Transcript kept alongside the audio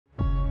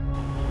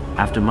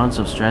After months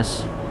of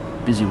stress,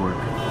 busy work,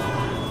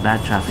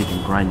 bad traffic,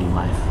 and grinding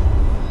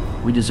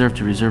life, we deserve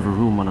to reserve a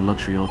room on a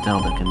luxury hotel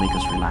that can make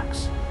us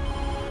relax.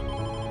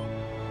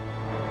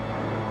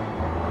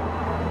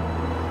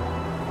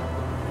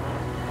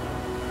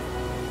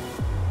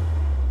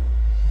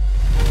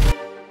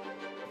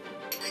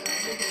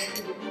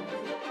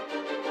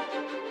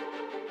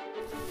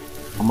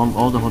 Among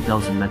all the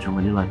hotels in Metro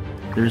Manila,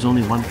 there is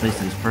only one place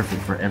that is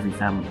perfect for every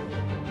family,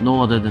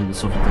 no other than the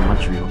Sofitel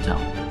Luxury Hotel.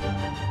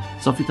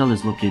 Sofitel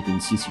is located in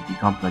CCP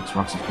Complex,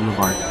 Roxas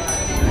Boulevard.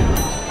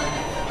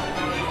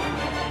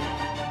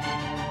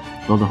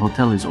 Though the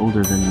hotel is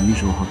older than the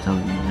usual hotel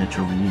in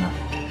Metro Manila,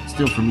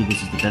 still for me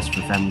this is the best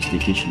for family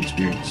staycation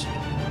experience.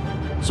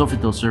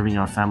 Sofitel serving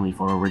our family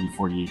for already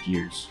 48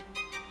 years.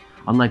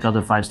 Unlike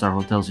other 5-star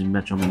hotels in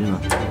Metro Manila,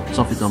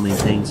 Sofitel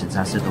maintains its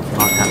asset of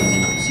not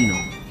having a casino,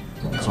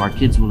 so our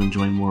kids will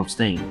enjoy more of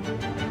staying.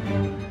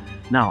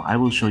 Now, I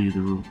will show you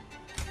the room.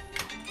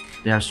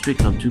 They are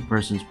strict on 2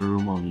 persons per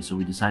room only, so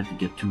we decided to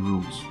get 2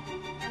 rooms.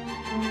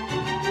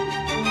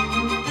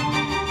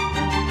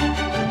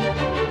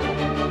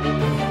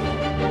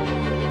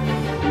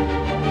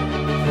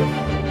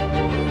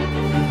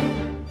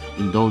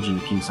 Indulge in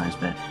a king-size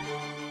bed.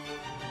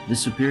 This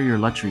superior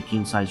luxury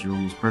king-size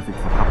room is perfect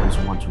for couples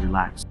who want to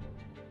relax.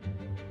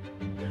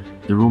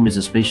 The room is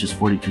a spacious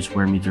 42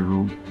 square meter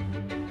room,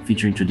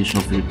 featuring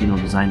traditional Filipino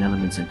design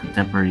elements and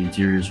contemporary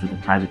interiors with a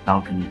private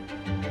balcony.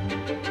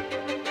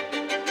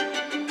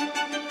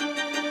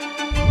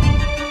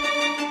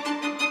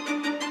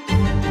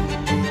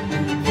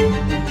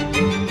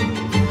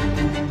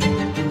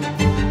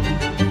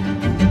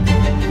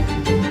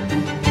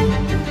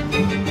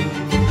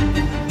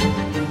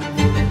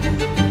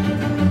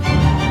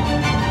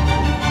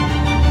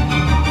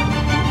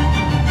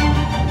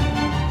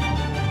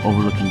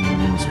 Overlooking the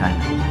Manila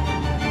skyline.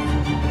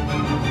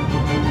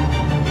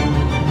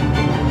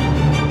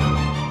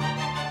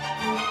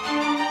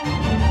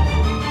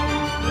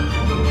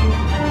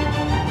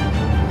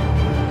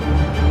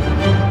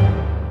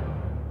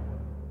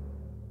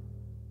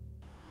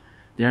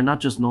 They are not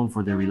just known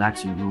for their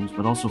relaxing rooms,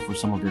 but also for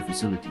some of their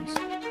facilities.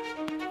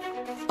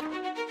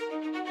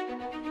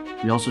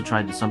 We also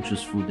tried the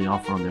sumptuous food they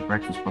offer on their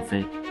breakfast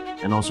buffet,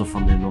 and also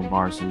from their known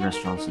bars and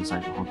restaurants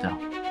inside the hotel.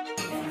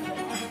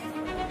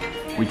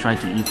 We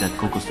tried to eat at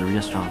Cocos the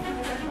restaurant.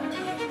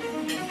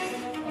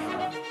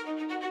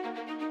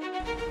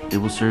 They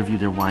will serve you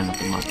their wine of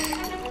the month.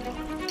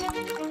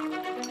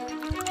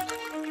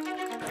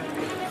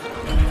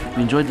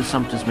 We enjoyed the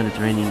sumptuous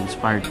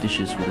Mediterranean-inspired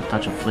dishes with a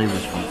touch of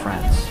flavors from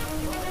France.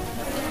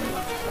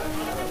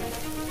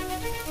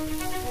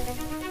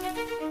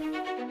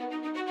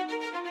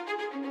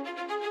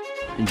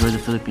 Enjoy the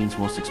Philippines'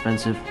 most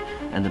expensive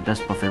and the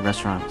best buffet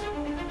restaurant.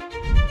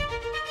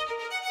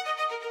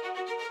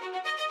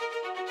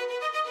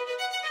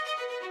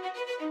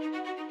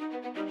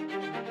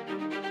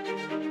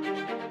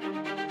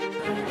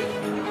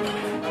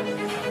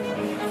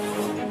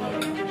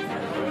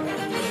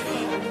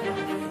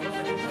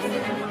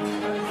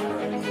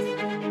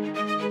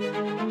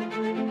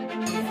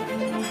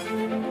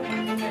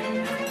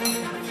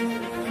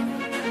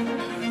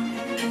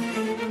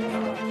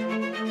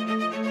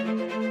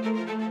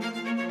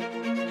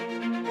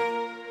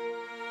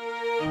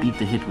 Beat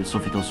the hit with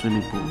Sofitel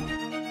swimming pool.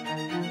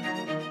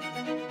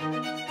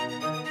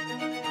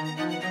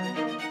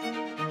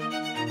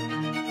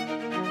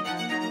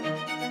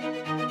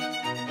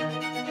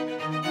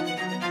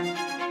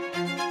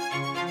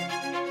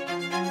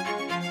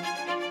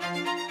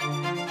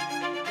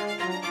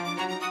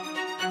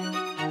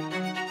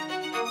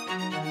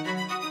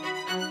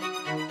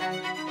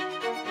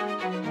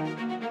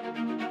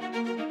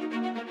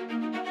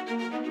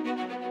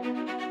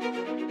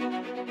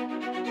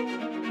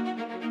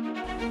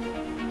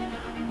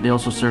 They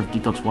also serve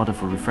detox water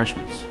for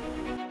refreshments.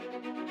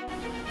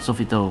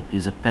 Sofitel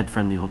is a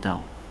pet-friendly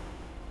hotel.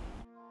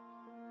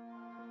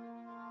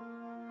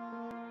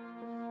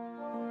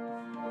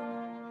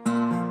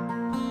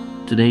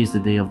 Today is the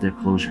day of their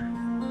closure.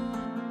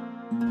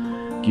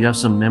 Do you have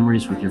some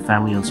memories with your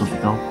family on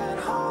Sofitel?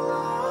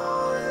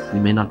 We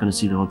may not going to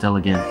see the hotel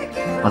again,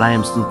 but I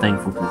am still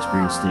thankful to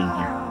experience staying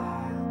here.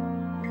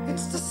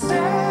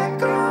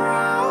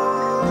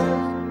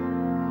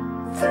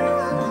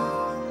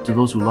 To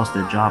those who lost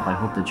their job, I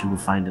hope that you will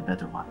find a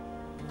better one.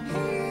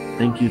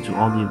 Thank you to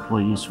all the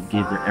employees who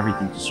gave their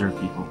everything to serve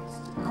people.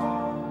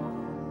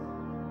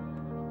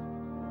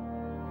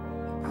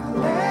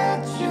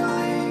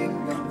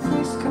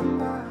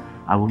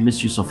 I will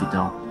miss you,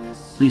 Sofitel.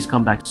 Please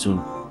come back soon.